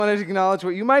I wanted to acknowledge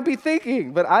what you might be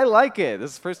thinking, but I like it.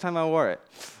 This is the first time I wore it.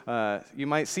 You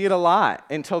might see it a lot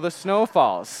until the snow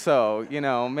falls. So,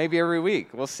 maybe every week.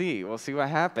 We'll see. We'll see what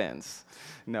happens.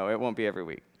 No, it won't be every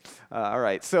week. All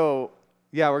right. So,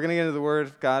 we're going to get into the Word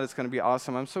of God. It's going to be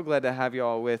awesome. I'm so glad to have you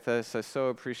all with us. I so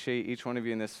appreciate each one of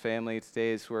you in this family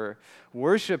today as we're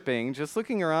worshiping, just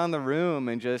looking around the room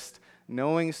and just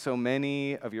knowing so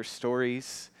many of your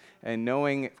stories and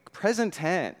knowing present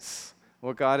tense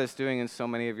what God is doing in so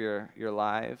many of your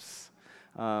lives.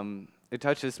 It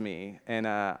touches me, and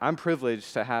I'm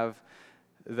privileged to have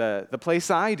the place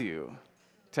I do,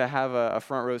 to have a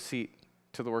front row seat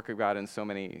to the work of God in so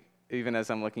many, even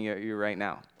as I'm looking at you right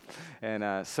now.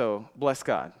 And so bless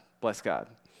God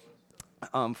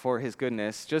for His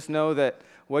goodness. Just know that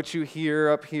what you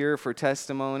hear up here for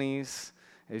testimonies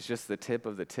is just the tip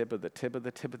of the tip of the tip of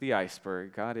the tip of the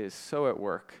iceberg. God is so at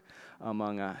work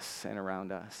among us and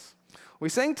around us. We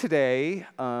sang today,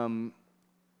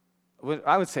 what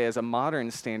I would say as a modern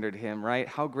standard hymn, right?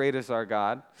 How great is our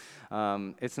God?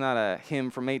 It's not a hymn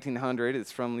from 1800.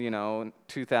 It's from,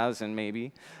 2000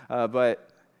 maybe. But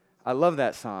I love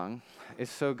that song. It's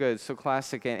so good, so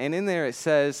classic. And in there it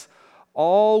says,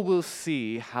 all will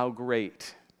see how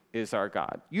great is our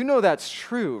God. You know that's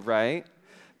true, right?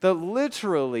 That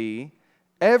literally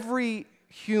every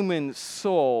human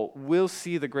soul will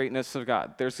see the greatness of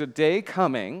God. There's a day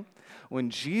coming when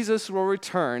Jesus will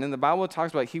return, and the Bible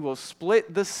talks about He will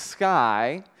split the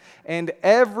sky, and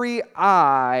every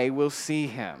eye will see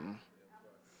Him.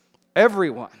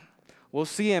 Everyone will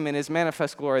see Him in His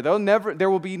manifest glory. There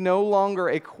will be no longer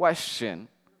a question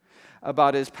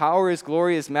about His power, His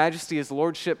glory, His majesty, His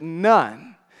lordship.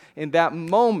 None in that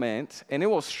moment, and it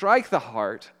will strike the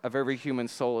heart of every human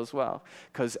soul as well,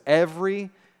 because every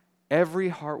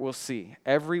heart will see,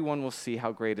 everyone will see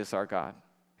how great is our God.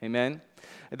 Amen?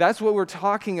 That's what we're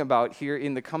talking about here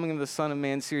in the Coming of the Son of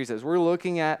Man series. As we're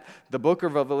looking at the book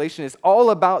of Revelation, it's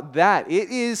all about that. It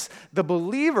is the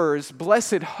believer's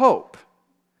blessed hope.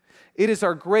 It is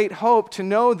our great hope to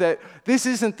know that this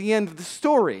isn't the end of the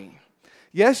story.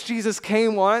 Yes, Jesus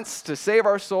came once to save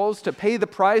our souls, to pay the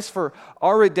price for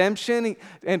our redemption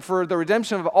and for the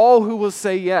redemption of all who will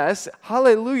say yes.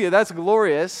 Hallelujah, that's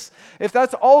glorious. If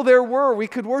that's all there were, we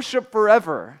could worship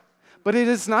forever. But it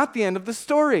is not the end of the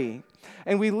story.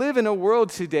 And we live in a world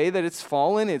today that it's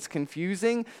fallen, it's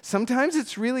confusing. Sometimes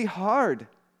it's really hard, I'm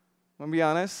going to be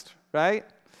honest, right?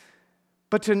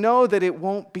 But to know that it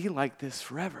won't be like this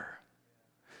forever.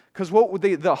 Because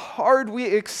the hard we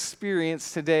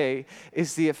experience today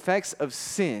is the effects of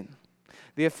sin,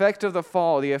 the effect of the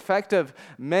fall, the effect of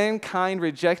mankind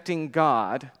rejecting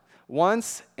God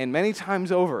once and many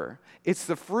times over. It's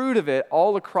the fruit of it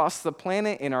all across the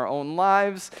planet, in our own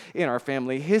lives, in our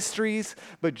family histories.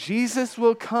 But Jesus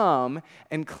will come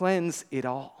and cleanse it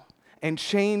all and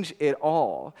change it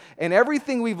all. And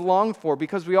everything we've longed for,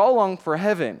 because we all long for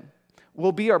heaven,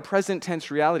 will be our present tense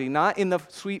reality, not in the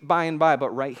sweet by and by, but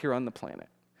right here on the planet.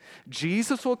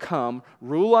 Jesus will come,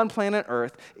 rule on planet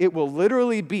Earth. It will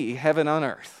literally be heaven on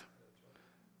earth.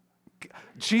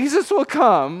 Jesus will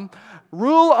come,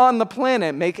 rule on the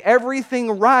planet, make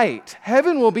everything right.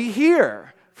 Heaven will be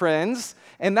here, friends,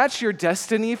 and that's your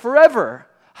destiny forever.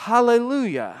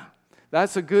 Hallelujah.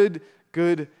 That's a good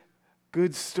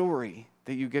story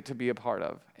that you get to be a part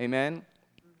of. Amen?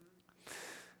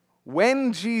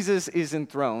 When Jesus is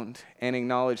enthroned and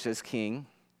acknowledged as king,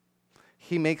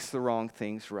 He makes the wrong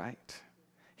things right.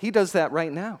 He does that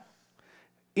right now.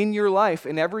 In your life,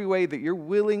 in every way that you're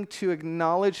willing to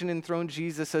acknowledge and enthrone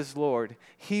Jesus as Lord,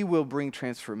 He will bring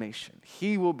transformation.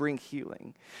 He will bring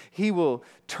healing. He will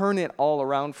turn it all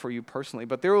around for you personally.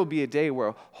 But there will be a day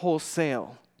where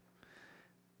wholesale,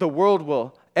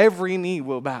 every knee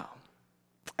will bow,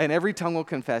 and every tongue will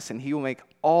confess, and He will make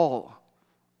all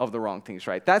of the wrong things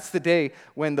right. That's the day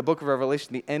when the book of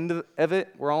Revelation, the end of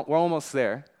it, we're almost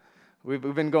there. We've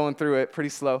been going through it pretty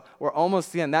slow. We're almost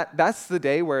at the end. That's the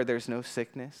day where there's no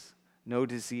sickness, no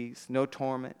disease, no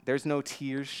torment. There's no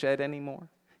tears shed anymore.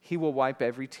 He will wipe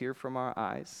every tear from our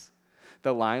eyes.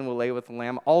 The lion will lay with the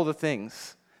lamb. All the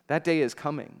things. That day is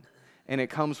coming, and it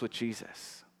comes with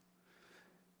Jesus.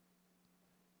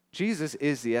 Jesus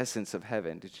is the essence of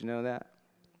heaven. Did you know that?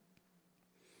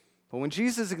 But when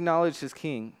Jesus acknowledged as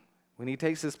king, when He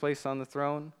takes His place on the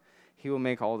throne, He will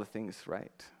make all the things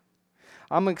right.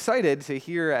 I'm excited to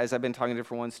hear, as I've been talking to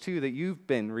different ones too,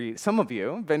 that some of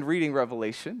you have been reading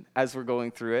Revelation as we're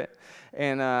going through it.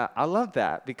 And I love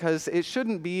that, because it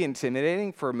shouldn't be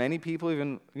intimidating for many people,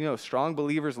 even strong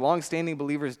believers, long-standing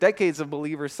believers, decades of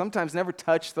believers, sometimes never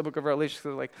touch the book of Revelation.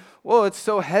 They're like, whoa, it's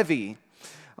so heavy.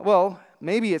 Well,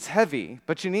 maybe it's heavy,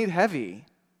 but you need heavy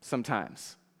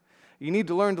sometimes. You need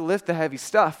to learn to lift the heavy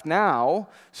stuff now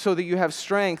so that you have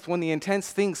strength when the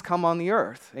intense things come on the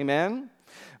earth. Amen?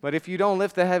 But if you don't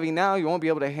lift the heavy now, you won't be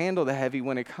able to handle the heavy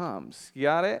when it comes. You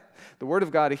got it? The Word of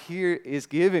God here is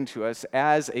given to us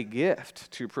as a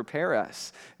gift to prepare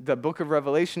us. The book of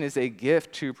Revelation is a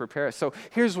gift to prepare us. So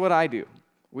here's what I do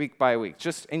week by week.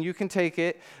 And you can take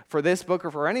it for this book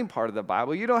or for any part of the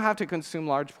Bible. You don't have to consume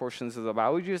large portions of the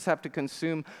Bible. You just have to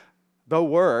consume the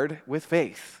Word with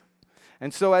faith.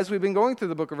 And so as we've been going through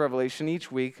the book of Revelation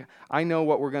each week, I know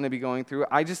what we're going to be going through.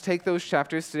 I just take those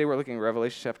chapters. Today we're looking at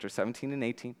Revelation chapter 17 and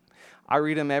 18. I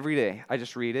read them every day. I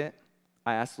just read it.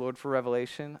 I ask the Lord for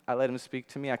revelation. I let him speak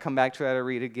to me. I come back to that. I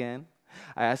read again.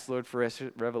 I ask the Lord for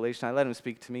revelation. I let him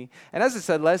speak to me. And as I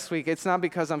said last week, it's not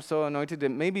because I'm so anointed. It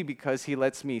may be because he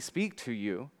lets me speak to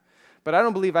you. But I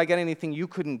don't believe I get anything you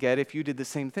couldn't get if you did the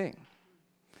same thing.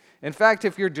 In fact,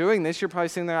 if you're doing this, you're probably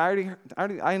saying there, I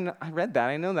read that,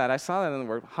 I know that, I saw that in the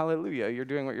Word. Hallelujah, you're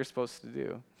doing what you're supposed to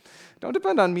do. Don't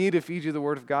depend on me to feed you the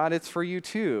Word of God. It's for you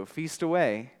too. Feast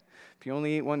away. If you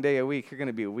only eat one day a week, you're going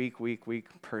to be a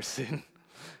weak person.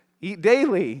 Eat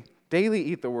daily. Daily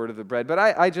eat the word of the bread. But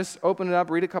I just open it up,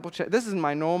 read a couple chapters. This is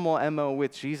my normal MO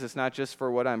with Jesus, not just for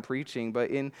what I'm preaching, but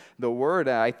in the Word.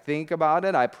 I think about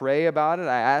it, I pray about it,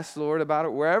 I ask the Lord about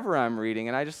it wherever I'm reading,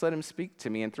 and I just let him speak to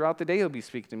me. And throughout the day, he'll be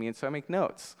speaking to me, and so I make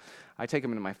notes. I take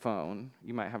them into my phone.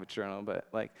 You might have a journal, but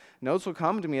notes will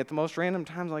come to me at the most random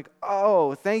times,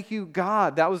 oh, thank you,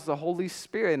 God. That was the Holy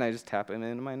Spirit. And I just tap it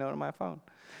into my note on my phone.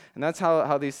 And that's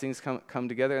how these things come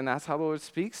together, and that's how the Lord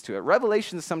speaks to it.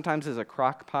 Revelation sometimes is a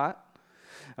crock pot.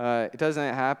 It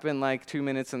doesn't happen like 2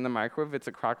 minutes in the microwave. It's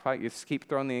a crock pot. You just keep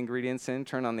throwing the ingredients in,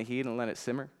 turn on the heat, and let it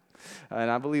simmer. And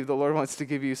I believe the Lord wants to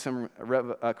give you some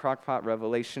crock pot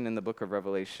revelation in the book of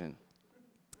Revelation.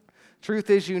 Truth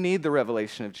is, you need the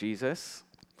revelation of Jesus,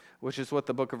 which is what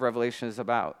the book of Revelation is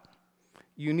about.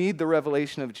 You need the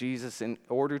revelation of Jesus in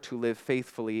order to live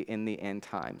faithfully in the end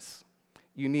times.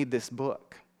 You need this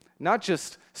book. Not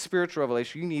just spiritual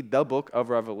revelation, you need the book of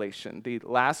Revelation. The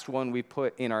last one we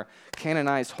put in our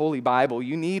canonized Holy Bible.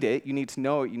 You need it. You need to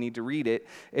know it. You need to read it.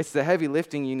 It's the heavy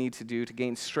lifting you need to do to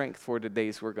gain strength for the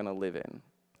days we're going to live in.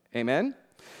 Amen?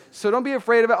 So don't be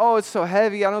afraid of it. Oh, it's so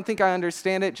heavy. I don't think I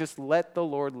understand it. Just let the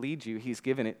Lord lead you. He's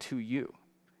given it to you.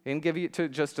 He didn't give it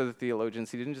just to the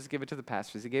theologians. He didn't just give it to the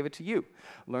pastors. He gave it to you.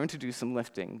 Learn to do some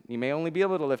lifting. You may only be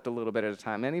able to lift a little bit at a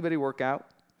time. Anybody work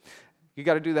out? You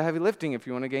got to do the heavy lifting if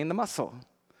you want to gain the muscle.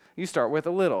 You start with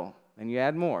a little, and you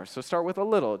add more. So start with a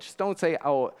little. Just don't say,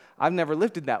 oh, I've never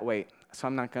lifted that weight, so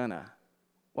I'm not gonna.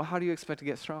 Well, how do you expect to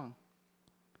get strong?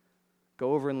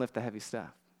 Go over and lift the heavy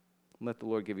stuff. Let the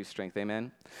Lord give you strength,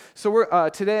 amen? So we're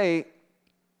today,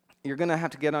 you're going to have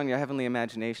to get on your heavenly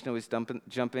imagination. Always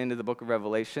jump into the book of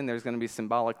Revelation. There's going to be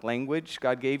symbolic language.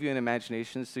 God gave you an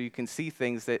imagination so you can see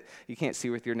things that you can't see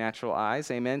with your natural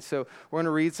eyes. Amen? So we're going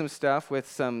to read some stuff with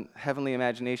some heavenly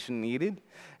imagination needed.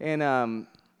 And,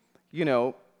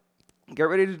 get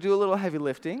ready to do a little heavy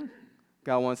lifting.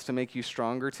 God wants to make you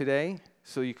stronger today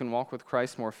so you can walk with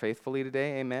Christ more faithfully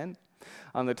today. Amen?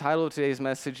 The title of today's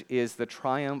message is The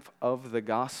Triumph of the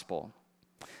Gospel.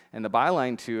 And the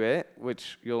byline to it,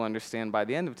 which you'll understand by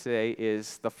the end of today,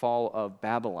 is the fall of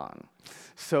Babylon.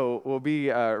 So we'll be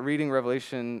reading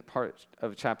Revelation part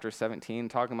of chapter 17,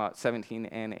 talking about 17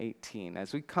 and 18.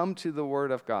 As we come to the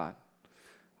Word of God,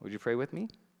 would you pray with me?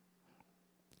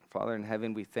 Father in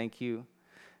heaven, we thank you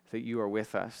that you are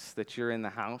with us, that you're in the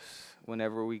house.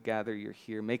 Whenever we gather, you're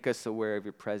here. Make us aware of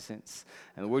your presence.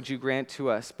 And would you grant to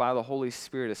us, by the Holy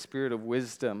Spirit, a spirit of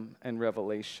wisdom and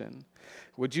revelation?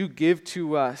 Would you give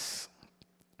to us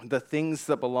the things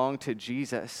that belong to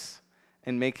Jesus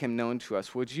and make him known to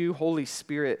us? Would you, Holy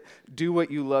Spirit, do what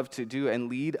you love to do and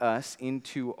lead us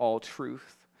into all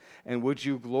truth? And would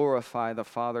you glorify the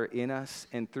Father in us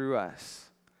and through us,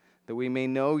 that we may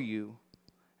know you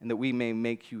and that we may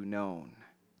make you known?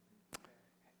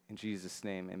 In Jesus'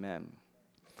 name, amen.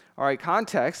 All right,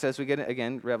 context, as we get,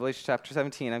 again, Revelation chapter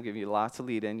 17, I've given you lots of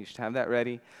lead-in. You should have that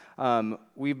ready.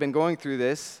 We've been going through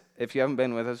this. If you haven't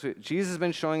been with us, Jesus has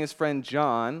been showing his friend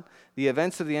John the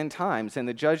events of the end times and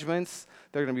the judgments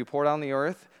that are going to be poured on the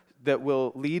earth that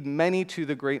will lead many to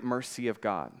the great mercy of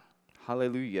God.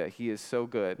 Hallelujah. He is so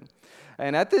good.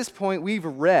 And at this point, we've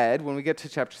read, when we get to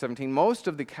chapter 17, most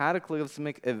of the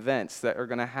cataclysmic events that are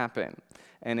going to happen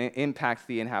and impact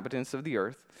the inhabitants of the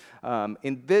earth.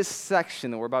 In this section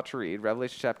that we're about to read,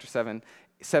 Revelation chapter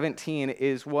 17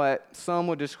 is what some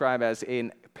would describe as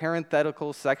a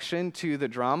parenthetical section to the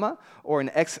drama or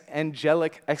an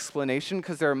angelic explanation,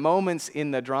 because there are moments in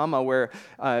the drama where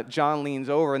John leans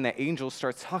over and the angel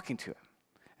starts talking to him.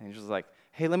 And he's just like,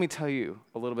 hey, let me tell you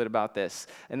a little bit about this.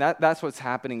 And that's what's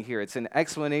happening here. It's an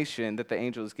explanation that the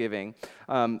angel is giving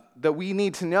that we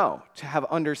need to know to have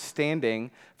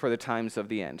understanding for the times of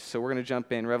the end. So we're going to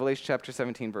jump in. Revelation chapter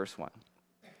 17, verse 1.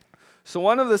 So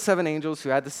one of the 7 angels who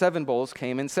had the 7 bowls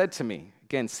came and said to me,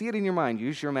 again, see it in your mind,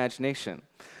 use your imagination.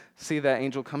 See that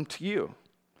angel come to you.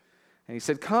 And he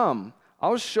said, come,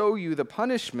 I'll show you the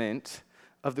punishment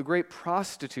of the great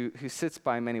prostitute who sits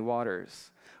by many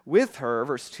waters. With her,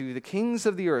 verse 2, the kings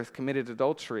of the earth committed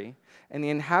adultery, and the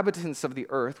inhabitants of the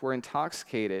earth were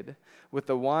intoxicated with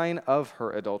the wine of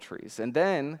her adulteries. And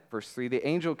then, verse 3, the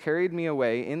angel carried me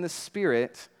away in the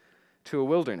spirit to a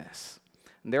wilderness.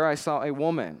 And there I saw a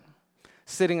woman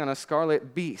sitting on a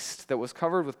scarlet beast that was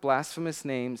covered with blasphemous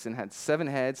names and had 7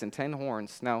 heads and 10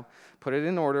 horns. Now, put it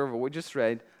in order of what we just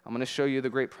read. I'm going to show you the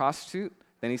great prostitute.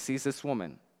 Then he sees this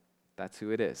woman. That's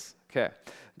who it is. Okay.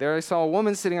 There I saw a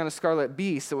woman sitting on a scarlet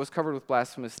beast that was covered with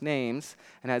blasphemous names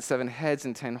and had 7 heads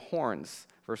and 10 horns.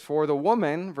 Verse 4, the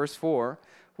woman, verse 4,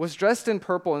 was dressed in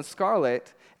purple and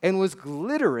scarlet and was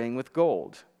glittering with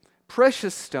gold,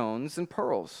 precious stones and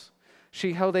pearls.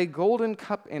 She held a golden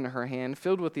cup in her hand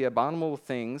filled with the abominable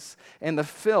things and the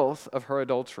filth of her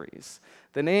adulteries.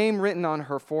 The name written on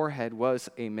her forehead was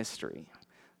a mystery: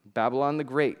 Babylon the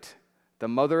Great, the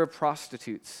mother of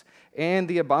prostitutes, and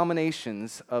the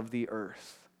abominations of the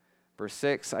earth. Verse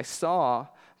 6, I saw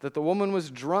that the woman was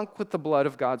drunk with the blood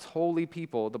of God's holy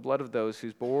people, the blood of those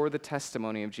who bore the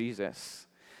testimony of Jesus.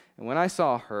 And when I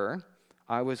saw her,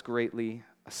 I was greatly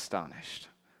astonished.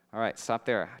 All right, stop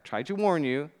there. I tried to warn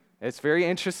you. It's very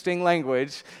interesting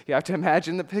language. You have to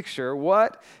imagine the picture.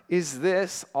 What is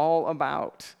this all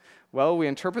about? Well, we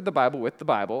interpret the Bible with the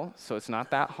Bible, so it's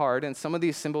not that hard, and some of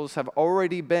these symbols have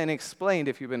already been explained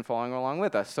if you've been following along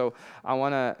with us, so I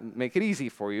want to make it easy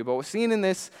for you. But we're seeing in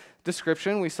this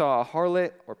description, we saw a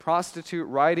harlot or prostitute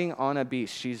riding on a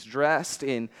beast.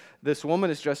 This woman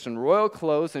is dressed in royal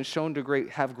clothes and shown to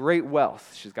have great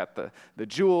wealth. She's got the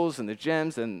jewels and the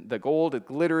gems and the gold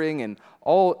glittering and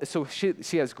all, so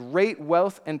she has great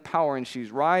wealth and power, and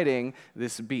she's riding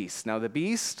this beast. Now, the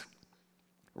beast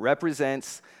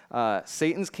represents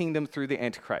Satan's kingdom through the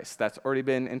Antichrist. That's already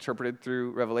been interpreted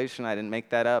through Revelation. I didn't make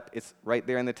that up. It's right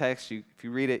there in the text. If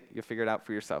you read it, you'll figure it out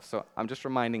for yourself. So I'm just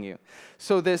reminding you.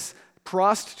 So this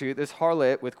prostitute, this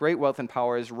harlot with great wealth and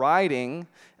power, is riding,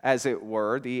 as it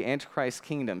were, the Antichrist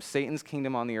kingdom, Satan's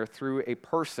kingdom on the earth, through a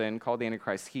person called the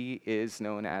Antichrist. He is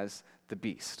known as the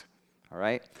beast. All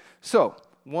right? So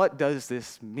what does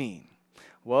this mean?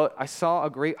 Well, I saw a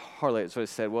great harlot, is what it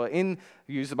said. Well,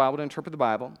 use the Bible to interpret the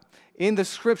Bible. In the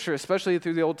Scripture, especially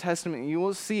through the Old Testament, you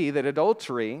will see that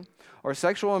adultery or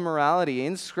sexual immorality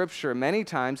in Scripture many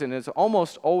times, and is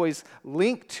almost always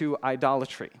linked to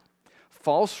idolatry,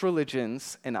 false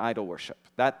religions, and idol worship.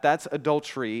 That's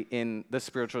adultery in the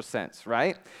spiritual sense,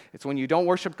 right? It's when you don't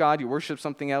worship God, you worship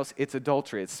something else. It's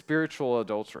adultery. It's spiritual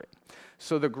adultery.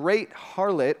 So the great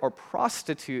harlot or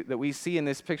prostitute that we see in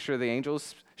this picture of the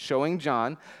angels showing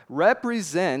John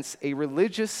represents a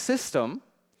religious system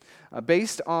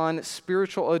based on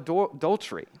spiritual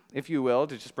adultery, if you will,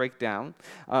 to just break down.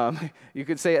 You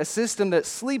could say a system that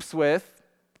sleeps with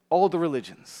all the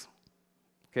religions.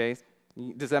 Okay?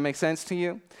 Does that make sense to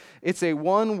you? It's a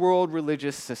one-world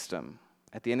religious system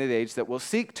at the end of the age that will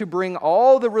seek to bring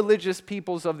all the religious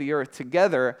peoples of the earth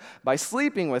together by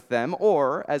sleeping with them,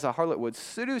 or, as a harlot would,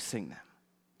 seducing them,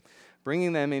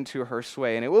 bringing them into her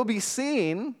sway. And it will be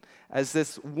seen as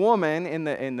this woman in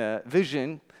the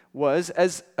vision was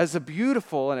as a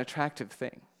beautiful and attractive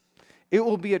thing. It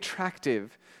will be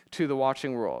attractive to the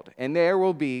watching world, and there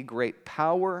will be great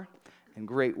power and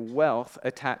great wealth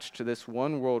attached to this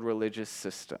one-world religious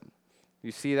system.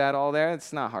 You see that all there?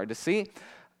 It's not hard to see.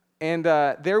 And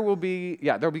there will be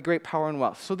great power and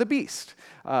wealth. So the beast,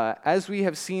 as we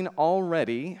have seen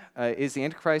already, is the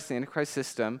Antichrist. The Antichrist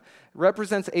system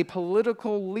represents a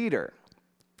political leader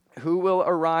who will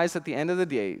arise at the end of the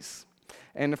days,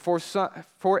 and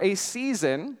for a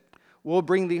season will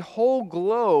bring the whole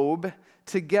globe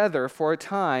together for a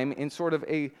time in sort of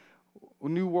a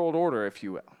new world order, if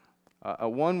you will. A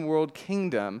one-world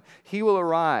kingdom. He will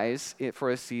arise for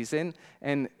a season,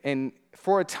 and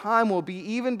for a time will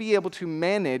even be able to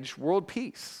manage world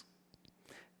peace.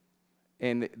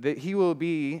 And that he will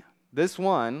be this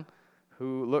one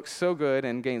who looks so good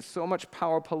and gains so much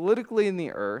power politically in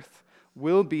the earth,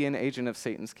 will be an agent of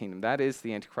Satan's kingdom. That is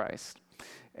the Antichrist.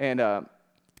 And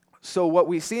so what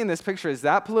we see in this picture is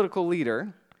that political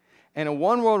leader and a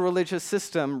one-world religious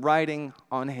system riding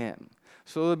on him.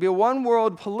 So there'll be a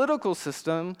one-world political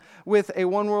system with a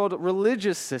one-world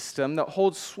religious system that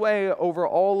holds sway over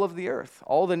all of the earth.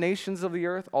 All the nations of the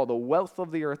earth, all the wealth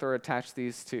of the earth are attached to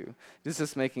these two. Is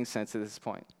this making sense at this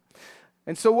point?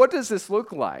 And so what does this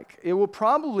look like? It will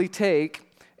probably take,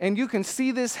 and you can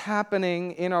see this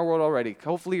happening in our world already.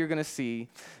 Hopefully you're going to see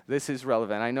this is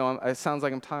relevant. I know it sounds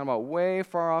like I'm talking about way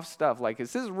far off stuff. Like,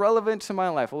 is this relevant to my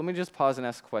life? Well, let me just pause and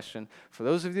ask a question. For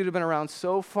those of you that have been around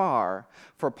so far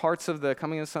for parts of the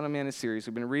Coming of the Son of Man series,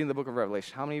 we've been reading the book of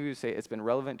Revelation. How many of you say it's been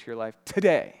relevant to your life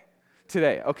today?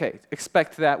 Today. Okay,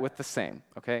 expect that with the same,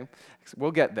 okay?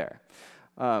 We'll get there.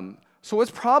 So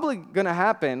what's probably going to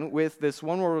happen with this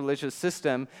one-world religious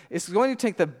system is going to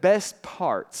take the best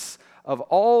parts of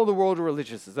all the world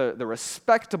religions, the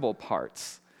respectable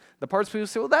parts, the parts people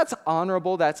say, well, that's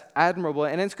honorable, that's admirable,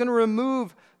 and it's going to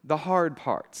remove the hard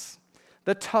parts,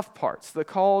 the tough parts, the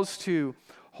calls to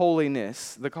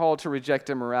holiness, the call to reject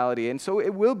immorality. And so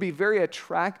it will be very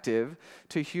attractive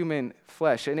to human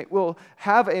flesh, and it will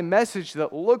have a message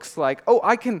that looks like, oh,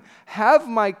 I can have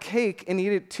my cake and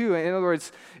eat it too. In other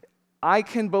words, I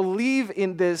can believe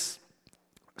in this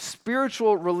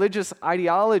spiritual religious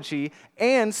ideology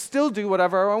and still do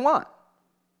whatever I want.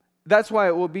 That's why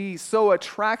it will be so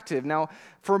attractive. Now,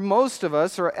 for most of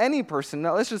us, or any person,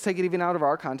 now let's just take it even out of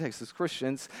our context as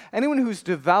Christians, anyone who's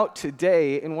devout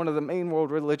today in one of the main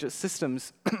world religious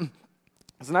systems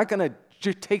is not going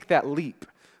to take that leap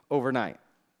overnight.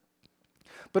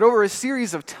 But over a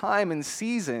series of time and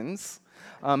seasons,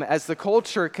 as the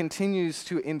culture continues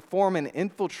to inform and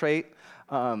infiltrate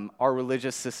our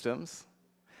religious systems,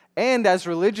 and as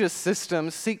religious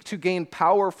systems seek to gain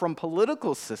power from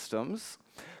political systems,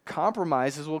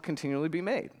 compromises will continually be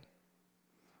made.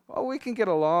 Well, we can get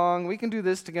along, we can do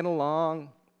this to get along.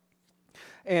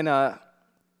 And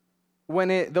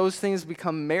when those things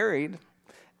become married,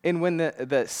 and when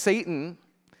the Satan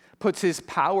puts his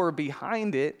power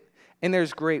behind it, and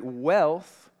there's great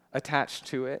wealth attached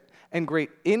to it, and great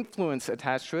influence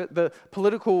attached to it, the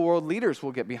political world leaders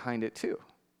will get behind it too.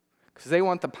 Because they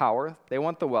want the power, they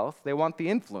want the wealth, they want the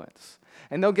influence.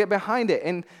 And they'll get behind it.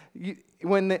 And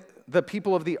when the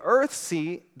people of the earth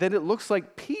see that it looks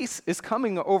like peace is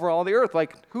coming over all the earth,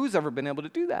 like who's ever been able to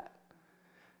do that?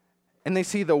 And they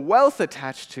see the wealth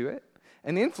attached to it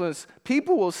and the influence,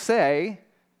 people will say,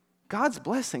 God's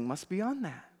blessing must be on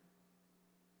that.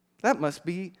 That must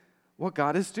be what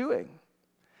God is doing.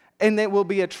 And it will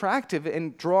be attractive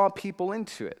and draw people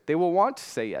into it. They will want to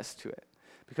say yes to it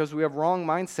because we have wrong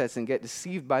mindsets and get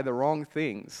deceived by the wrong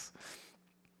things.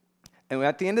 And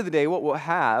at the end of the day, what we'll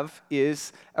have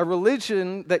is a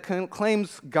religion that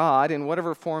claims God in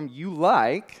whatever form you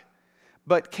like,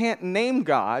 but can't name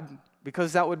God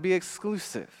because that would be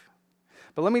exclusive.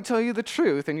 But let me tell you the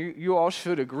truth, and you all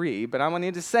should agree, but I want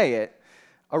you to say it.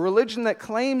 A religion that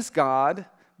claims God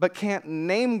but can't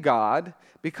name God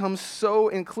becomes so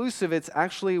inclusive it's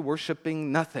actually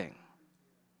worshiping nothing.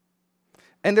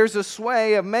 And there's a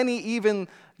sway of many even,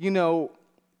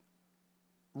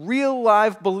 real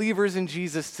live believers in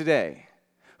Jesus today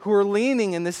who are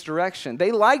leaning in this direction.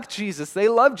 They like Jesus. They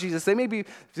love Jesus. They may be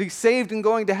saved and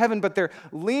going to heaven, but they're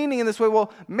leaning in this way.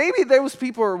 Well, maybe those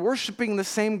people are worshiping the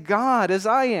same God as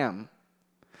I am.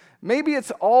 Maybe it's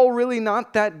all really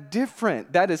not that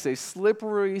different. That is a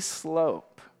slippery slope.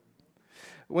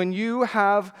 When you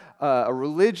have a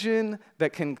religion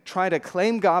that can try to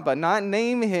claim God but not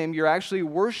name Him, you're actually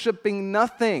worshiping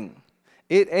nothing.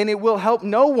 And it will help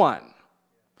no one.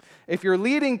 If you're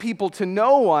leading people to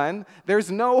no one,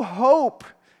 there's no hope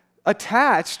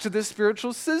attached to this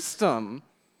spiritual system.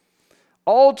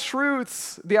 All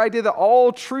truths, the idea that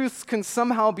all truths can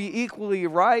somehow be equally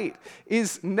right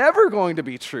is never going to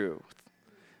be true.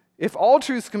 If all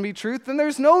truths can be truth, then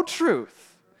there's no truth.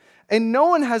 And no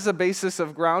one has a basis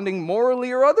of grounding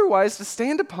morally or otherwise to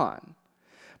stand upon.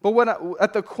 But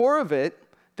at the core of it,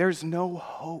 there's no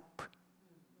hope.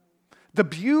 The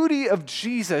beauty of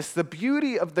Jesus, the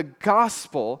beauty of the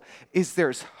gospel is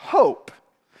there's hope.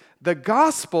 The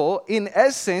gospel, in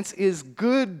essence, is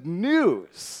good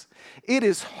news. It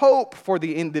is hope for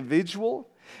the individual.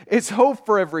 It's hope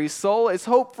for every soul. It's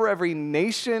hope for every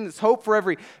nation. It's hope for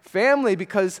every family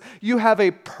because you have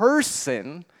a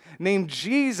person named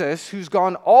Jesus who's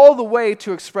gone all the way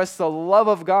to express the love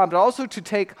of God, but also to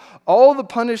take all the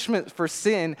punishment for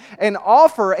sin and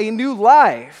offer a new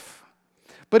life.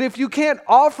 But if you can't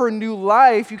offer new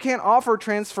life, you can't offer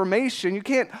transformation, you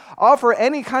can't offer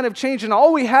any kind of change, and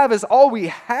all we have is all we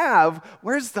have,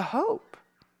 where's the hope?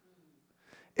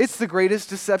 It's the greatest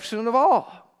deception of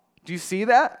all. Do you see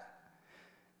that?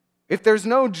 If there's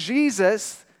no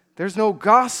Jesus, there's no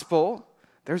gospel,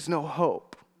 there's no hope.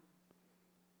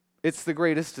 It's the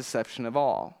greatest deception of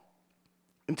all.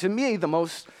 And to me, the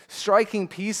most striking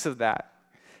piece of that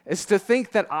is to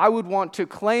think that I would want to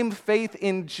claim faith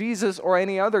in Jesus or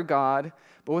any other God,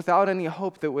 but without any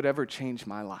hope that would ever change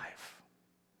my life.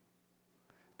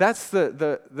 That's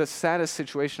the saddest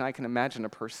situation I can imagine a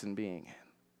person being in.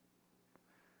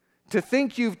 To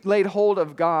think you've laid hold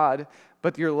of God,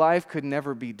 but your life could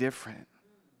never be different.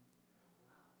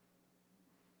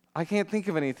 I can't think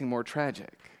of anything more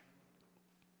tragic.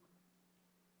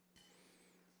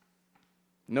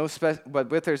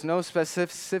 But there's no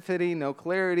specificity, no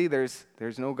clarity, there's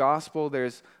no gospel,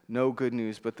 there's no good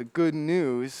news. But the good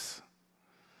news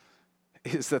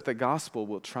is that the gospel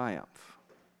will triumph.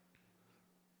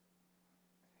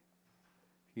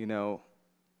 You know,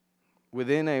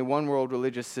 within a one-world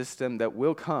religious system that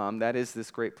will come, that is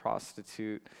this great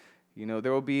prostitute, you know,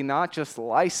 there will be not just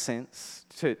license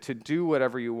to do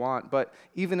whatever you want, but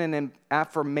even an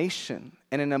affirmation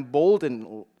and an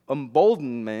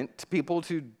emboldenment to people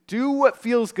to do what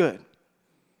feels good.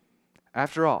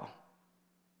 After all,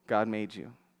 God made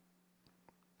you.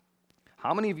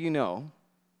 How many of you know,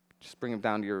 just bring them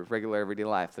down to your regular everyday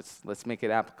life, let's make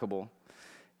it applicable.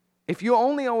 If you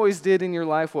only always did in your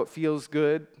life what feels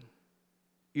good,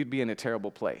 you'd be in a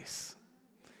terrible place.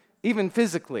 Even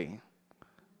physically.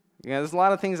 You know, there's a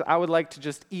lot of things I would like to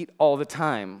just eat all the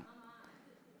time.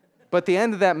 But the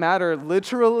end of that matter,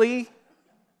 literally,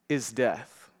 is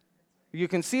death. You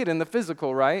can see it in the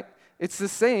physical, right? It's the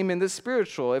same in the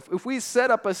spiritual. If we set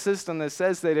up a system that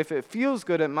says that if it feels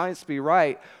good, it must be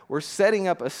right, we're setting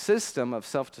up a system of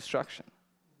self-destruction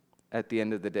at the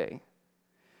end of the day.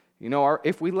 You know,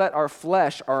 if we let our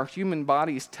flesh, our human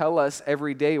bodies tell us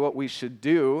every day what we should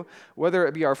do, whether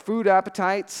it be our food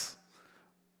appetites,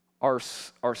 our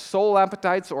soul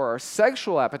appetites, or our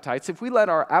sexual appetites, if we let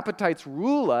our appetites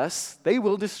rule us, they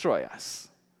will destroy us.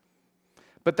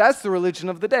 But that's the religion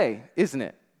of the day, isn't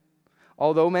it?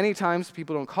 Although many times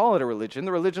people don't call it a religion,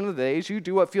 the religion of the day is you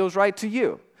do what feels right to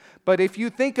you. But if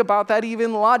you think about that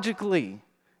even logically,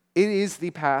 it is the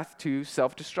path to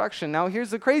self-destruction. Now, here's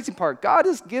the crazy part. God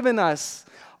has given us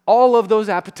all of those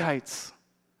appetites.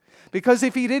 Because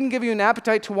if He didn't give you an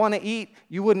appetite to want to eat,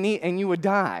 you wouldn't eat and you would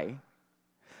die.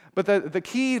 But the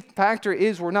key factor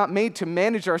is we're not made to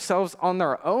manage ourselves on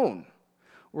our own.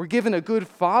 We're given a good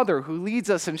Father who leads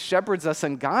us and shepherds us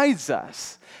and guides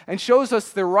us and shows us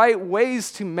the right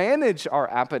ways to manage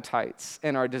our appetites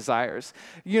and our desires.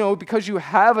 You know, because you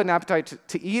have an appetite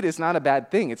to eat is not a bad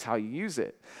thing. It's how you use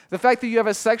it. The fact that you have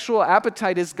a sexual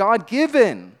appetite is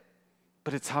God-given,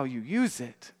 but it's how you use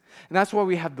it. And that's why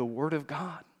we have the Word of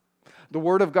God. The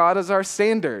Word of God is our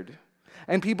standard.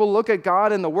 And people look at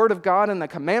God and the Word of God and the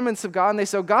commandments of God and they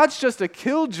say, God's just a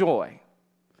killjoy.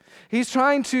 He's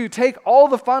trying to take all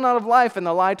the fun out of life. And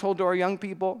the lie told to our young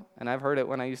people, and I've heard it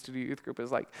when I used to do youth group,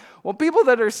 is like, well, people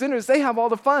that are sinners, they have all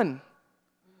the fun.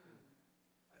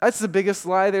 That's the biggest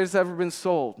lie there's ever been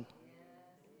sold.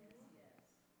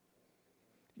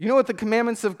 You know what the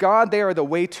commandments of God, they are the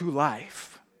way to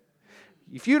life.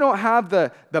 If you don't have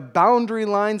the boundary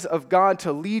lines of God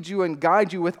to lead you and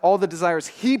guide you with all the desires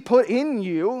He put in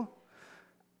you,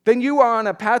 then you are on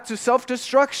a path to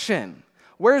self-destruction.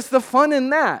 Where's the fun in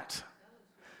that?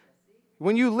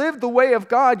 When you live the way of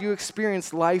God, you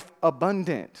experience life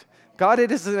abundant. God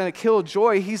isn't a kill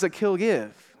joy, He's a kill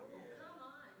give.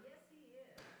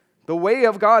 The way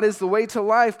of God is the way to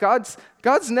life. God's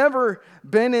never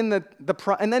been in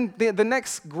and then the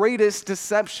next greatest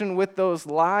deception with those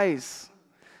lies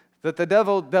that the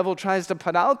devil tries to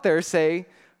put out there, say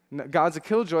God's a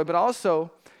killjoy, but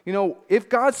also, you know, if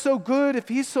God's so good, if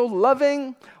He's so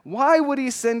loving, why would He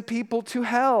send people to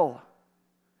hell?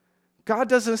 God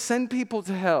doesn't send people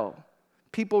to hell.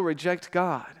 People reject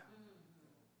God.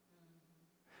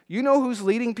 You know who's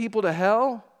leading people to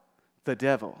hell? The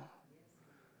devil.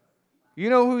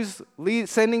 You know who's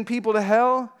sending people to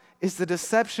hell? It's the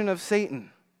deception of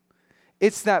Satan.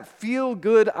 It's that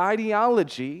feel-good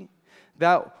ideology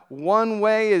that one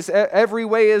way is, every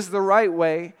way is the right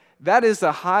way. That is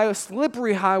a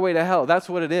slippery highway to hell. That's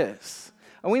what it is.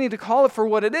 And we need to call it for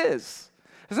what it is.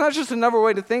 It's not just another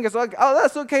way to think. It's like, oh,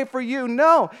 that's okay for you.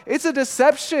 No, it's a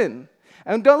deception.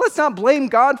 And let's not blame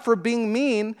God for being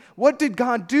mean. What did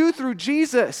God do through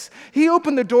Jesus? He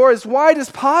opened the door as wide as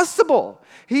possible.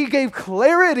 He gave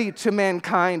clarity to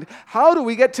mankind. How do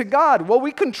we get to God? Well,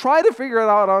 we can try to figure it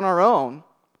out on our own.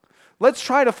 Let's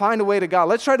try to find a way to God.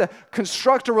 Let's try to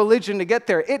construct a religion to get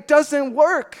there. It doesn't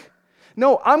work.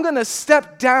 No, I'm going to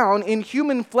step down in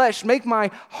human flesh, make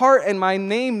my heart and my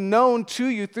name known to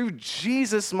you through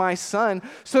Jesus, my Son,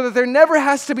 so that there never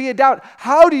has to be a doubt.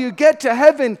 How do you get to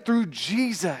heaven? Through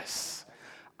Jesus.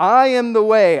 I am the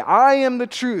way, I am the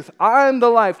truth, I am the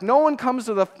life. No one comes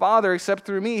to the Father except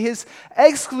through me. His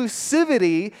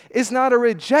exclusivity is not a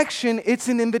rejection, it's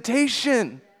an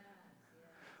invitation.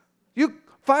 You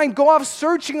go off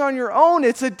searching on your own.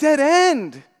 It's a dead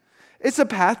end. It's a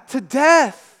path to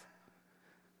death.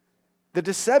 The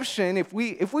deception, if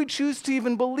we choose to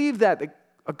even believe that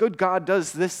a good God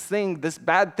does this thing, this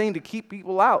bad thing to keep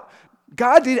people out,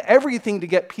 God did everything to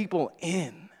get people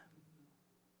in.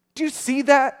 Do you see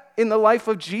that in the life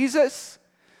of Jesus?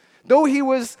 Though he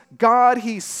was God,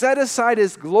 he set aside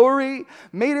his glory,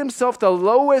 made himself the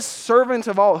lowest servant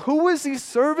of all. Who was he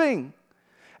serving?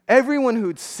 Everyone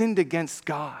who'd sinned against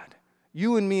God,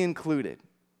 you and me included.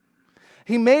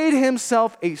 He made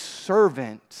himself a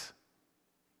servant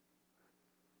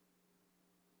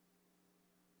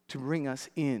to bring us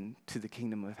into the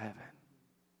kingdom of heaven.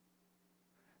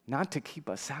 Not to keep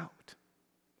us out.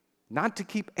 Not to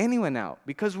keep anyone out,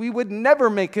 because we would never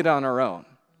make it on our own.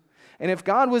 And if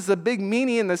God was the big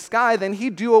meanie in the sky, then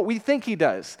he'd do what we think he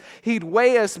does. He'd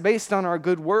weigh us based on our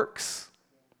good works.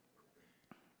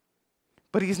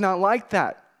 But he's not like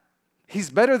that. He's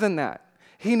better than that.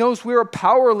 He knows we're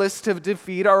powerless to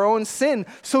defeat our own sin,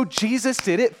 so Jesus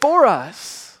did it for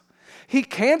us. He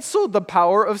canceled the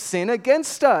power of sin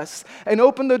against us and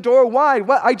opened the door wide.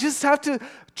 Well, I just have to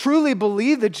truly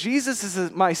believe that Jesus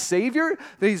is my Savior,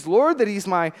 that he's Lord, that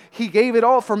he gave it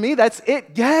all for me. That's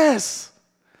it. Yes.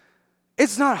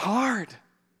 It's not hard.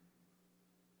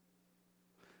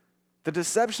 The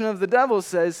deception of the devil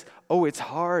says, oh, it's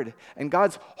hard. And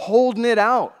God's holding it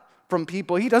out from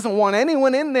people. He doesn't want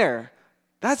anyone in there.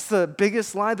 That's the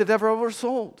biggest lie the devil ever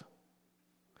sold.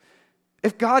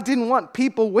 If God didn't want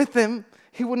people with him,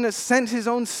 he wouldn't have sent his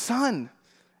own son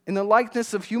in the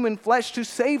likeness of human flesh to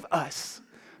save us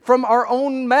from our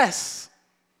own mess.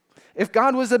 If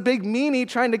God was a big meanie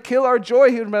trying to kill our joy,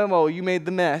 he would have been, oh, you made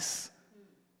the mess.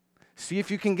 See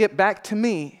if you can get back to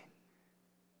me.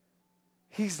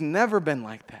 He's never been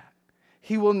like that.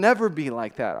 He will never be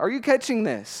like that. Are you catching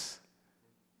this?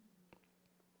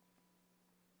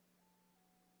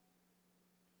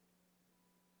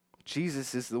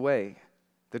 Jesus is the way,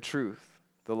 the truth,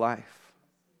 the life.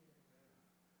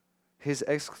 His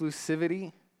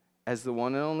exclusivity as the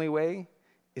one and only way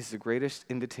is the greatest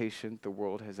invitation the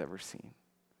world has ever seen.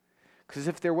 Because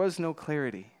if there was no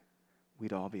clarity,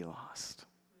 we'd all be lost.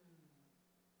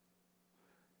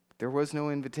 If there was no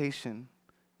invitation,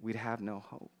 we'd have no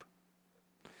hope.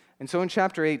 And so in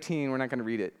chapter 18, we're not going to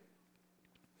read it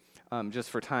just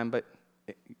for time, but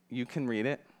you can read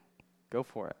it. Go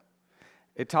for it.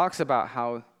 It talks about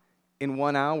how in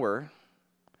 1 hour,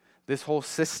 this whole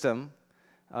system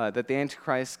that the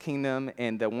Antichrist kingdom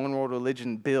and the one world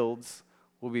religion builds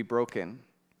will be broken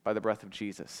by the breath of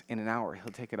Jesus. In an hour,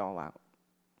 he'll take it all out.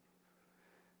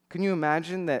 Can you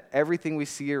imagine that everything we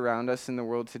see around us in the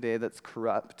world today that's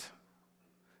corrupt,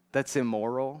 that's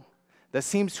immoral, that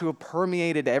seems to have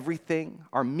permeated everything,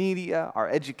 our media, our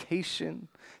education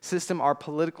system, our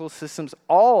political systems,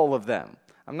 all of them.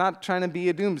 I'm not trying to be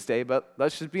a doomsday, but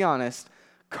let's just be honest,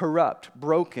 corrupt,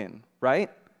 broken, right?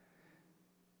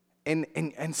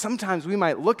 And sometimes we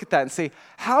might look at that and say,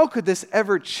 how could this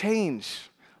ever change?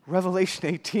 Revelation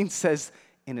 18 says,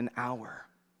 in an hour,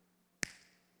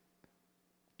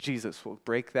 Jesus will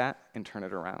break that and turn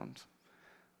it around.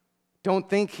 Don't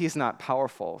think he's not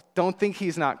powerful. Don't think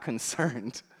he's not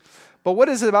concerned. But what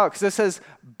is it about? Because it says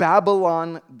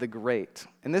Babylon the Great.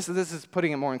 And this is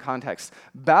putting it more in context.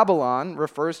 Babylon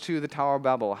refers to the Tower of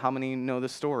Babel. How many know the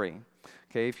story?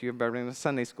 Okay, if you've ever been to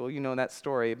Sunday school, you know that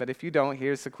story. But if you don't,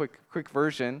 here's a quick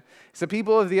version. So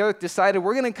people of the earth decided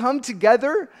we're going to come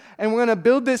together and we're going to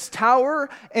build this tower.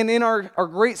 And in our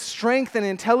great strength and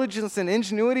intelligence and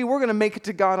ingenuity, we're going to make it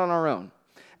to God on our own.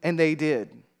 And they did.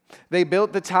 They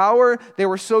built the tower. They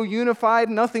were so unified,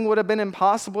 nothing would have been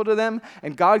impossible to them.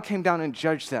 And God came down and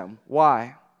judged them.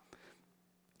 Why?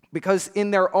 Because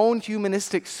in their own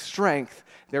humanistic strength,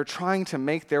 they're trying to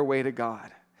make their way to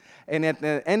God. And at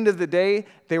the end of the day,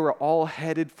 they were all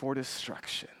headed for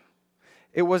destruction.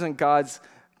 It wasn't God's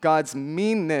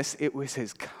meanness, it was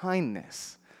his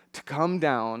kindness to come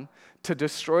down, to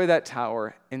destroy that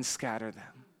tower and scatter them.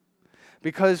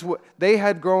 Because they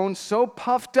had grown so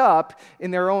puffed up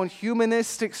in their own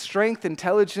humanistic strength,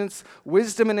 intelligence,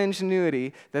 wisdom, and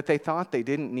ingenuity that they thought they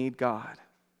didn't need God.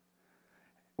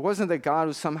 It wasn't that God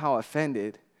was somehow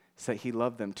offended, it's that he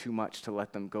loved them too much to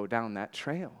let them go down that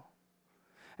trail.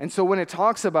 And so when it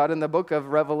talks about in the book of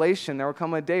Revelation, there will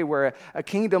come a day where a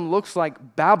kingdom looks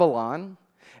like Babylon,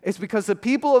 It's because the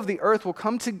people of the earth will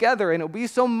come together and it'll be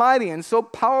so mighty and so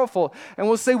powerful. And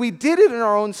we'll say, we did it in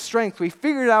our own strength. We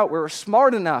figured it out. We were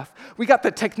smart enough. We got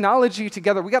the technology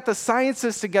together. We got the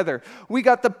sciences together. We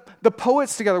got the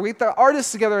poets together. We got the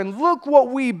artists together. And look what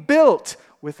we built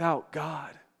without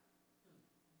God.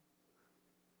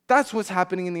 That's what's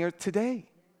happening in the earth today.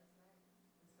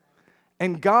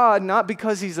 And God, not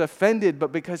because he's offended,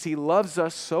 but because he loves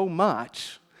us so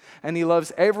much, and he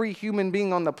loves every human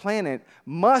being on the planet,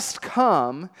 must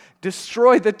come,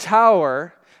 destroy the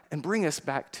tower, and bring us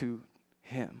back to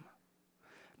him.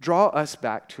 Draw us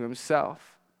back to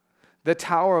himself. The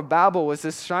Tower of Babel was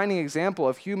this shining example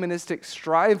of humanistic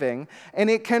striving,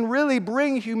 and it can really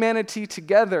bring humanity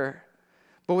together.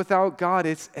 But without God,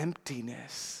 it's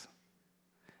emptiness.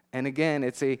 And again,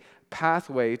 it's a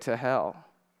pathway to hell.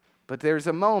 But there's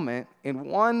a moment, in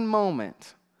one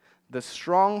moment, the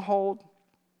stronghold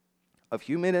of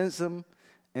humanism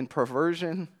and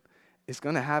perversion is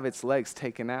going to have its legs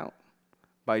taken out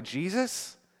by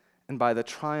Jesus and by the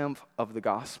triumph of the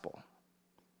gospel.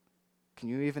 Can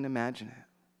you even imagine it?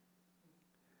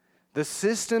 The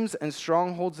systems and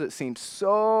strongholds that seem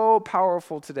so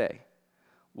powerful today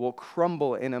will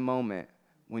crumble in a moment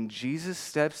when Jesus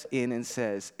steps in and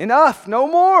says, enough, no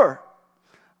more.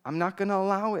 I'm not going to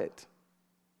allow it.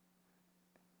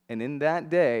 And in that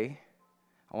day,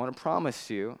 I want to promise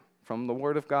you, from the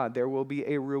Word of God, there will be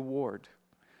a reward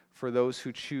for those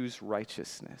who choose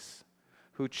righteousness,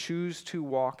 who choose to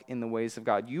walk in the ways of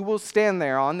God. You will stand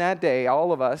there on that day,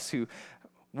 all of us who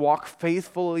walk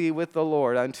faithfully with the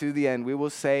Lord unto the end, we will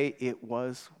say it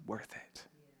was worth it.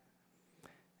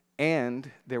 And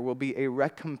there will be a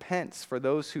recompense for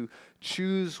those who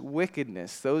choose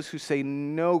wickedness, those who say,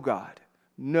 no, God,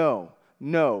 no,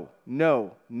 no,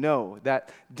 no, no.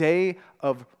 That day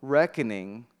of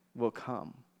reckoning will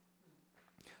come.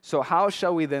 So how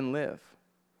shall we then live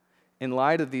in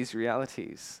light of these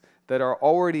realities that are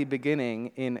already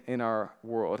beginning in our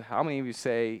world? How many of you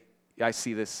say, I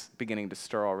see this beginning to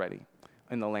stir already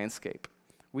in the landscape?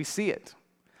 We see it.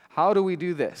 How do we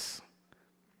do this?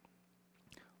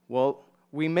 Well,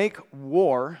 we make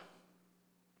war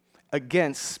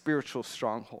against spiritual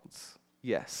strongholds.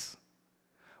 Yes.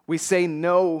 We say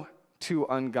no to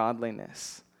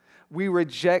ungodliness. We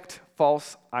reject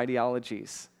false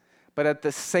ideologies. But at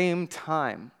the same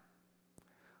time,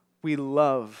 we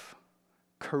love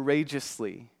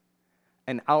courageously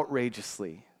and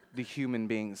outrageously the human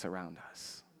beings around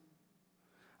us.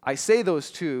 I say those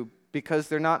two because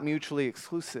they're not mutually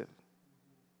exclusive.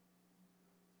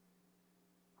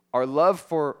 Our love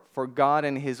for God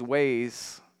and his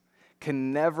ways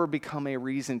can never become a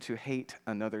reason to hate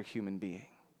another human being.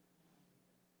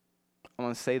 I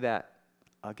want to say that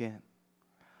again.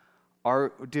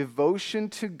 Our devotion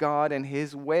to God and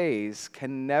his ways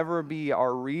can never be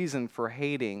our reason for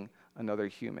hating another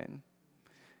human.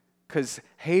 Because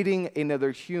hating another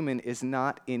human is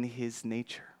not in his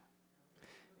nature.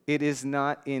 It is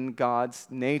not in God's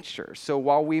nature. So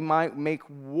while we might make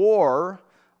war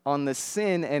on the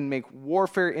sin and make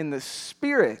warfare in the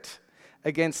spirit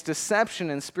against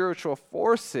deception and spiritual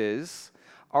forces,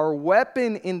 our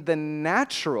weapon in the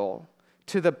natural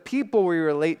to the people we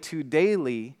relate to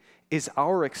daily is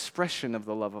our expression of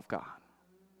the love of God.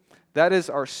 That is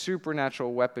our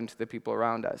supernatural weapon to the people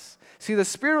around us. See, the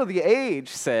spirit of the age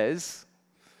says,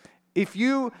 if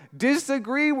you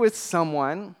disagree with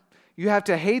someone, you have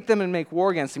to hate them and make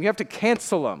war against them. You have to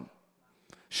cancel them.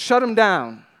 Shut them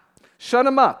down. Shut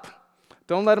them up.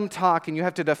 Don't let them talk, and you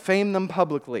have to defame them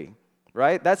publicly,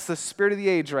 right? That's the spirit of the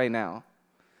age right now.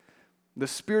 The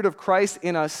Spirit of Christ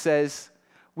in us says,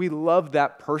 we love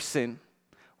that person.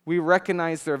 We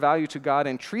recognize their value to God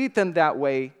and treat them that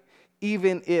way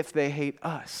even if they hate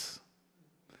us.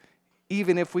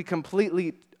 Even if we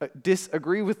completely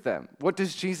disagree with them. What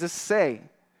does Jesus say?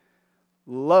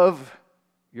 Love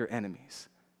your enemies.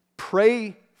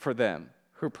 Pray for them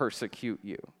who persecute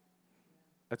you.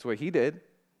 That's what he did.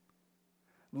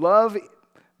 Love,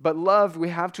 we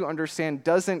have to understand,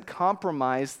 doesn't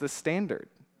compromise the standard.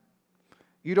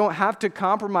 You don't have to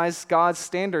compromise God's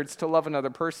standards to love another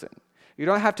person. You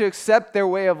don't have to accept their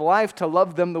way of life to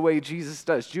love them the way Jesus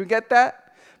does. Do you get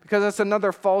that? Because that's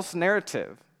another false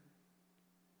narrative.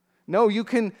 No, you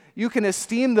can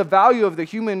esteem the value of the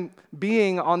human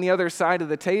being on the other side of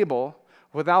the table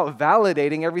without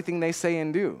validating everything they say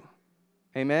and do.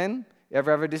 Amen? You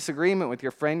ever have a disagreement with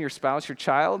your friend, your spouse, your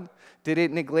child? Did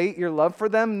it negate your love for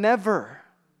them? Never.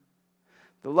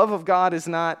 The love of God is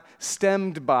not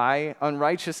stemmed by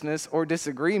unrighteousness or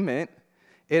disagreement.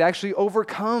 It actually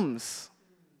overcomes.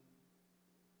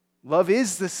 Love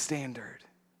is the standard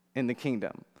in the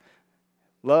kingdom.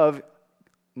 Love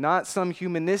Not some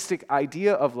humanistic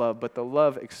idea of love, but the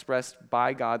love expressed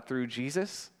by God through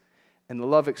Jesus and the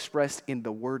love expressed in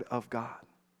the Word of God.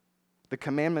 The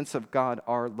commandments of God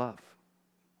are love.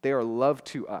 They are love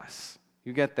to us.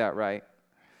 You get that, right?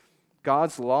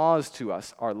 God's laws to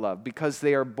us are love because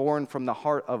they are born from the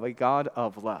heart of a God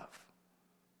of love.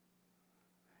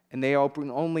 And they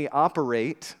only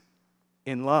operate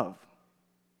in love.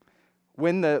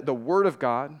 When the Word of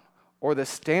God or the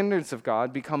standards of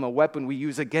God become a weapon we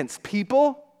use against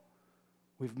people,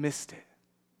 we've missed it.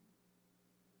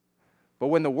 But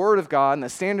when the Word of God and the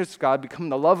standards of God become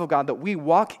the love of God that we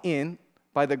walk in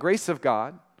by the grace of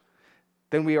God,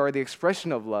 then we are the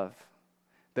expression of love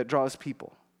that draws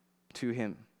people to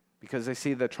Him because they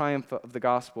see the triumph of the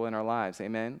gospel in our lives.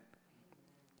 Amen?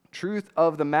 Truth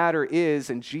of the matter is,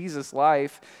 in Jesus'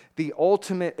 life, the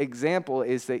ultimate example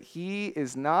is that He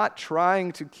is not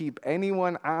trying to keep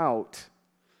anyone out.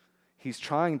 He's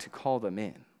trying to call them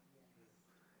in.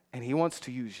 And He wants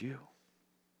to use you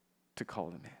to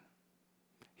call them in.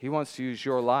 He wants to use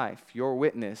your life, your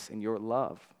witness, and your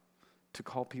love to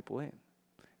call people in.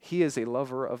 He is a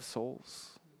lover of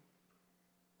souls.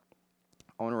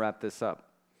 I want to wrap this up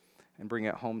and bring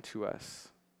it home to us.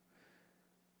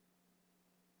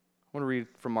 I want to read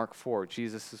from Mark 4,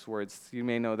 Jesus' words. You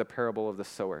may know the parable of the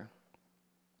sower.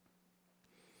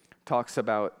 It talks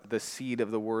about the seed of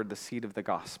the word, the seed of the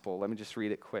gospel. Let me just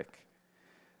read it quick.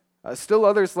 Still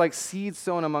others, like seed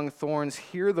sown among thorns,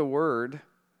 hear the word,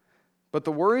 but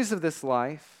the worries of this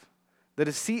life, the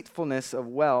deceitfulness of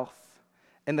wealth,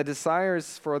 and the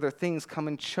desires for other things come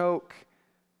and choke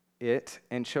it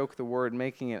and choke the word,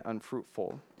 making it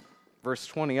unfruitful. Verse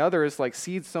 20, others, like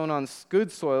seed sown on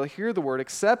good soil, hear the word,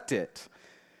 accept it,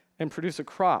 and produce a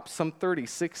crop, some 30,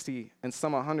 60, and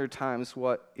some 100 times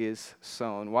what is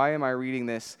sown. Why am I reading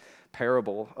this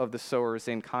parable of the sowers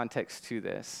in context to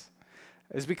this?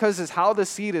 It's because it's how the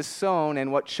seed is sown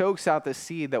and what chokes out the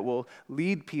seed that will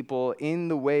lead people in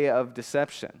the way of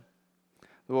deception.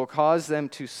 It will cause them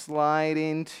to slide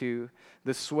into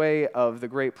the sway of the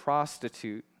great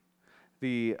prostitute,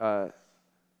 the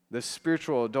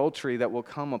spiritual adultery that will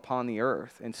come upon the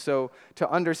earth. And so to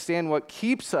understand what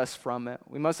keeps us from it,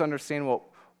 we must understand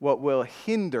what will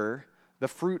hinder the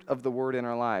fruit of the word in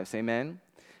our lives. Amen?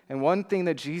 And one thing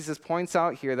that Jesus points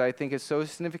out here that I think is so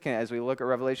significant as we look at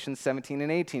Revelation 17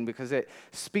 and 18, because it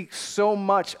speaks so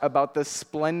much about the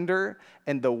splendor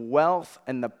and the wealth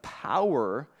and the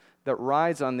power that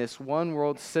rides on this one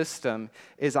world system,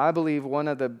 is I believe one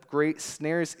of the great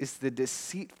snares is the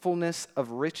deceitfulness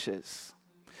of riches.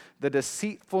 The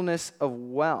deceitfulness of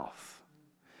wealth.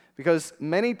 Because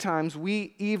many times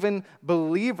we, even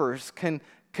believers, can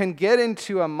get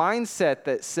into a mindset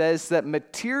that says that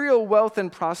material wealth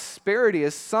and prosperity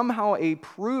is somehow a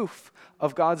proof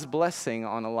of God's blessing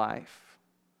on a life.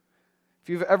 If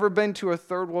you've ever been to a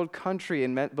third world country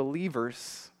and met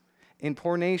believers in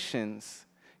poor nations,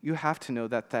 you have to know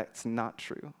that that's not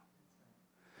true.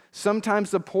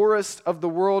 Sometimes the poorest of the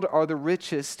world are the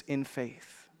richest in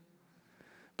faith.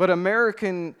 But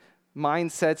American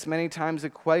mindsets many times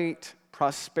equate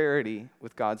prosperity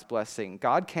with God's blessing.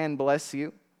 God can bless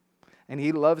you, and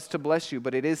He loves to bless you,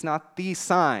 but it is not the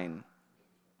sign,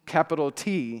 capital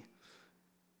T,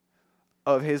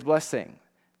 of His blessing.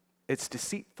 It's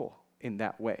deceitful in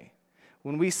that way.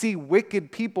 When we see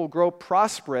wicked people grow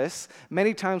prosperous,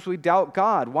 many times we doubt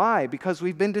God. Why? Because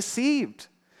we've been deceived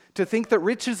to think that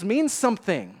riches means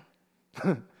something.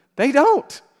 They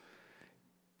don't.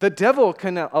 The devil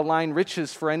can align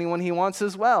riches for anyone he wants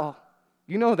as well.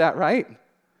 You know that, right?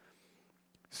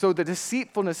 So the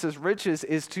deceitfulness of riches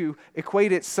is to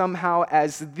equate it somehow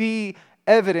as the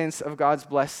evidence of God's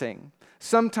blessing.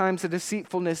 Sometimes the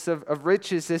deceitfulness of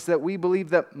riches is that we believe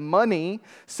that money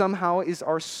somehow is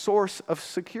our source of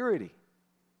security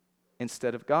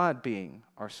instead of God being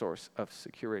our source of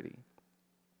security.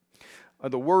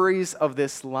 The worries of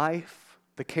this life,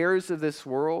 the cares of this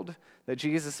world that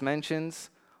Jesus mentions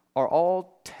are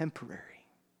all temporary.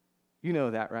 You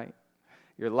know that, right?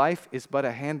 Your life is but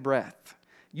a handbreadth.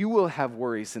 You will have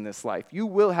worries in this life. You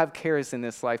will have cares in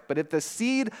this life. But if the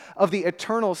seed of the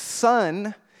eternal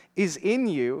Son is in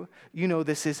you, you know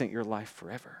this isn't your life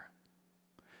forever.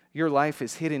 Your life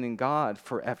is hidden in God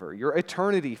forever. Your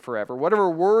eternity forever. Whatever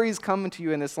worries come into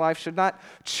you in this life should not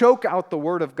choke out the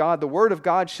Word of God. The Word of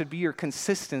God should be your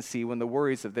consistency when the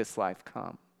worries of this life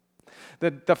come.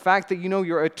 The fact that you know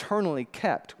you're eternally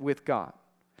kept with God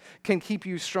can keep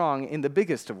you strong in the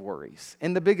biggest of worries,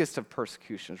 in the biggest of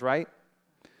persecutions, right?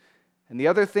 And the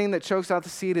other thing that chokes out the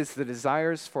seed is the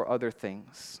desires for other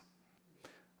things.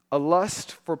 A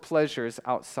lust for pleasures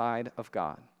outside of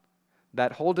God.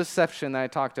 That whole deception that I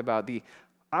talked about, the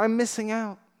I'm missing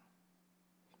out.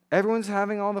 Everyone's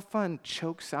having all the fun.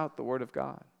 Chokes out the word of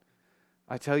God.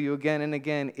 I tell you again and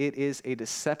again, it is a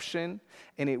deception,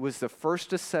 and it was the first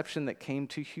deception that came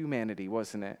to humanity,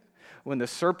 wasn't it? When the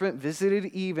serpent visited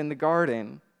Eve in the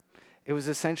garden, it was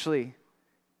essentially,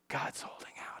 God's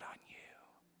holding out on you.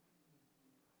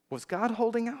 Was God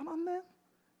holding out on them?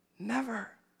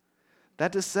 Never.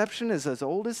 That deception is as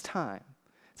old as time.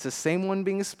 It's the same one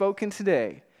being spoken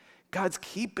today. God's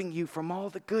keeping you from all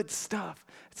the good stuff.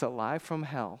 It's a lie from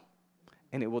hell,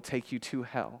 and it will take you to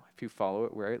hell if you follow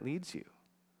it where it leads you.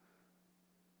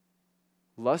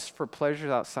 Lust for pleasures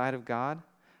outside of God.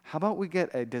 How about we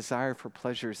get a desire for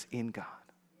pleasures in God?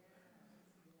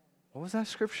 What was that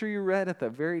scripture you read at the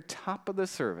very top of the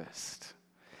service?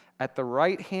 At the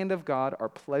right hand of God are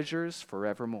pleasures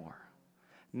forevermore.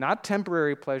 Not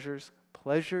temporary pleasures,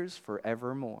 pleasures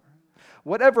forevermore.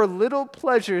 Whatever little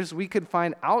pleasures we could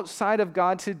find outside of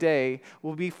God today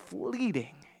will be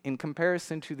fleeting in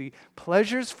comparison to the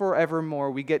pleasures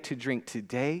forevermore we get to drink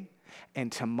today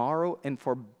and tomorrow and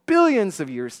for billions of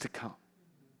years to come.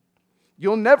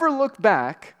 You'll never look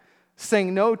back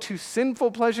saying no to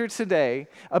sinful pleasure today,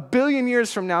 a billion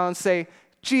years from now, and say,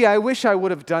 gee, I wish I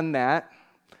would have done that.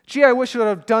 Gee, I wish I would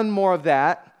have done more of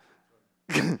that.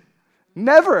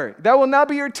 Never. That will not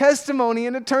be your testimony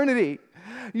in eternity.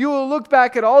 You will look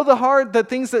back at all the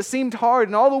things that seemed hard,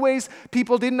 and all the ways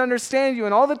people didn't understand you,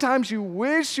 and all the times you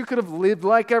wish you could have lived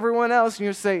like everyone else, and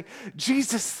you'll say,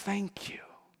 Jesus, thank you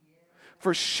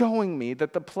for showing me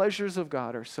that the pleasures of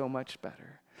God are so much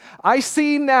better. I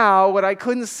see now what I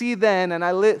couldn't see then,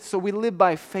 and so we live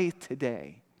by faith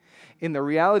today in the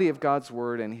reality of God's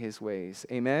word and his ways.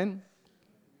 Amen?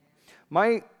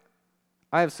 I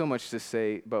have so much to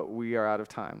say, but we are out of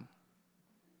time.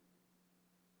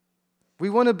 We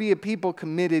want to be a people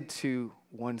committed to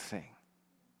one thing: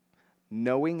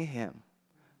 knowing him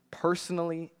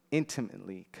personally,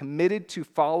 intimately, committed to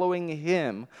following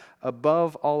him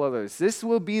above all others. This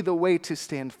will be the way to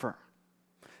stand firm.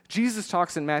 Jesus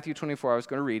talks in Matthew 24, I was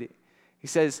going to read it. He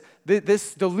says,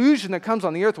 this delusion that comes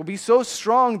on the earth will be so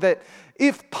strong that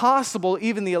if possible,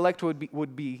 even the elect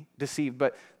would be deceived.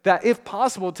 But that if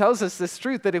possible tells us this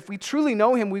truth, that if we truly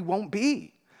know him, we won't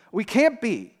be. We can't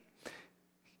be.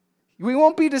 We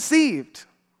won't be deceived.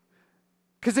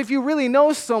 Because if you really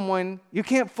know someone, you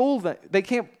can't fool them.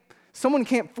 Someone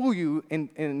can't fool you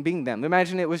in being them.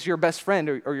 Imagine it was your best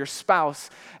friend or your spouse,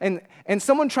 and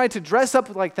someone tried to dress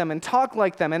up like them and talk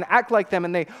like them and act like them,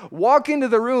 and they walk into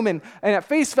the room, and at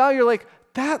face value, you're like,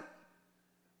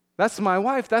 that's my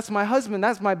wife, that's my husband,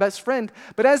 that's my best friend.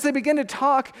 But as they begin to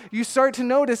talk, you start to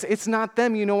notice it's not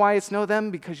them. You know why it's no them?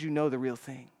 Because you know the real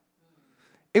thing.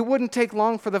 It wouldn't take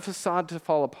long for the facade to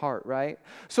fall apart, right?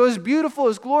 So as beautiful,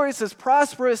 as glorious, as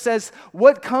prosperous as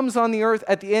what comes on the earth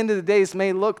at the end of the days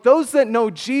may look, those that know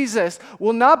Jesus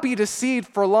will not be deceived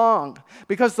for long,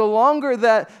 because the longer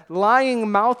that lying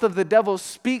mouth of the devil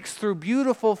speaks through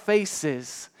beautiful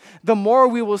faces, the more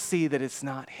we will see that it's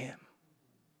not him.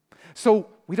 So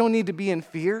we don't need to be in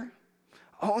fear.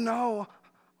 Oh no,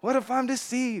 what if I'm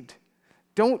deceived?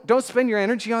 Don't spend your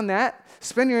energy on that.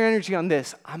 Spend your energy on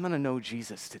this. I'm going to know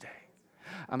Jesus today.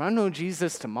 I'm going to know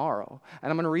Jesus tomorrow. And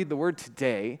I'm going to read the word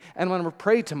today. And I'm going to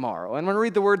pray tomorrow. And I'm going to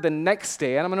read the word the next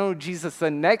day. And I'm going to know Jesus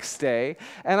the next day.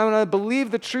 And I'm going to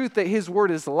believe the truth that his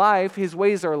word is life. His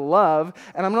ways are love.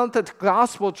 And I'm going to let the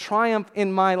gospel triumph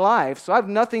in my life. So I have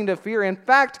nothing to fear. In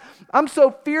fact, I'm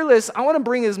so fearless, I want to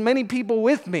bring as many people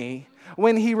with me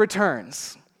when he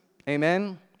returns.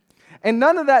 Amen? And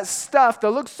none of that stuff that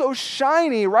looks so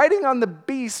shiny, riding on the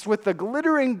beast with the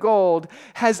glittering gold,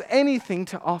 has anything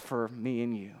to offer me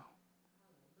and you.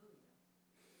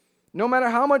 No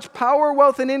matter how much power,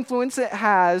 wealth, and influence it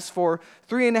has for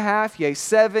 3.5, yea,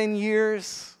 7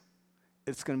 years,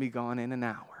 it's going to be gone in an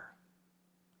hour.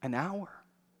 An hour.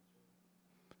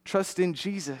 Trust in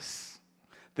Jesus,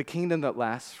 the kingdom that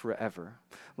lasts forever.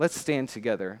 Let's stand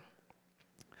together.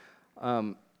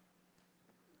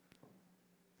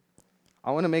 I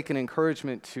want to make an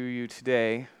encouragement to you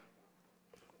today.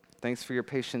 Thanks for your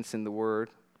patience in the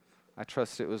word. I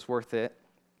trust it was worth it.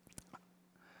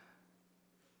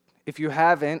 If you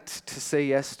haven't, to say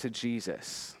yes to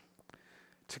Jesus,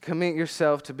 to commit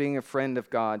yourself to being a friend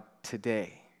of God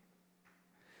today,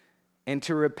 and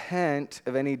to repent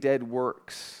of any dead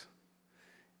works,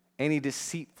 any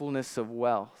deceitfulness of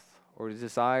wealth, or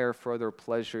desire for other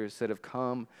pleasures that have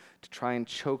come to try and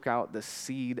choke out the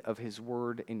seed of his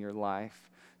word in your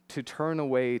life, to turn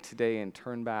away today and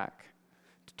turn back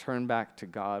to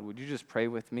God. Would you just pray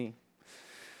with me?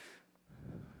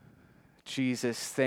 Jesus,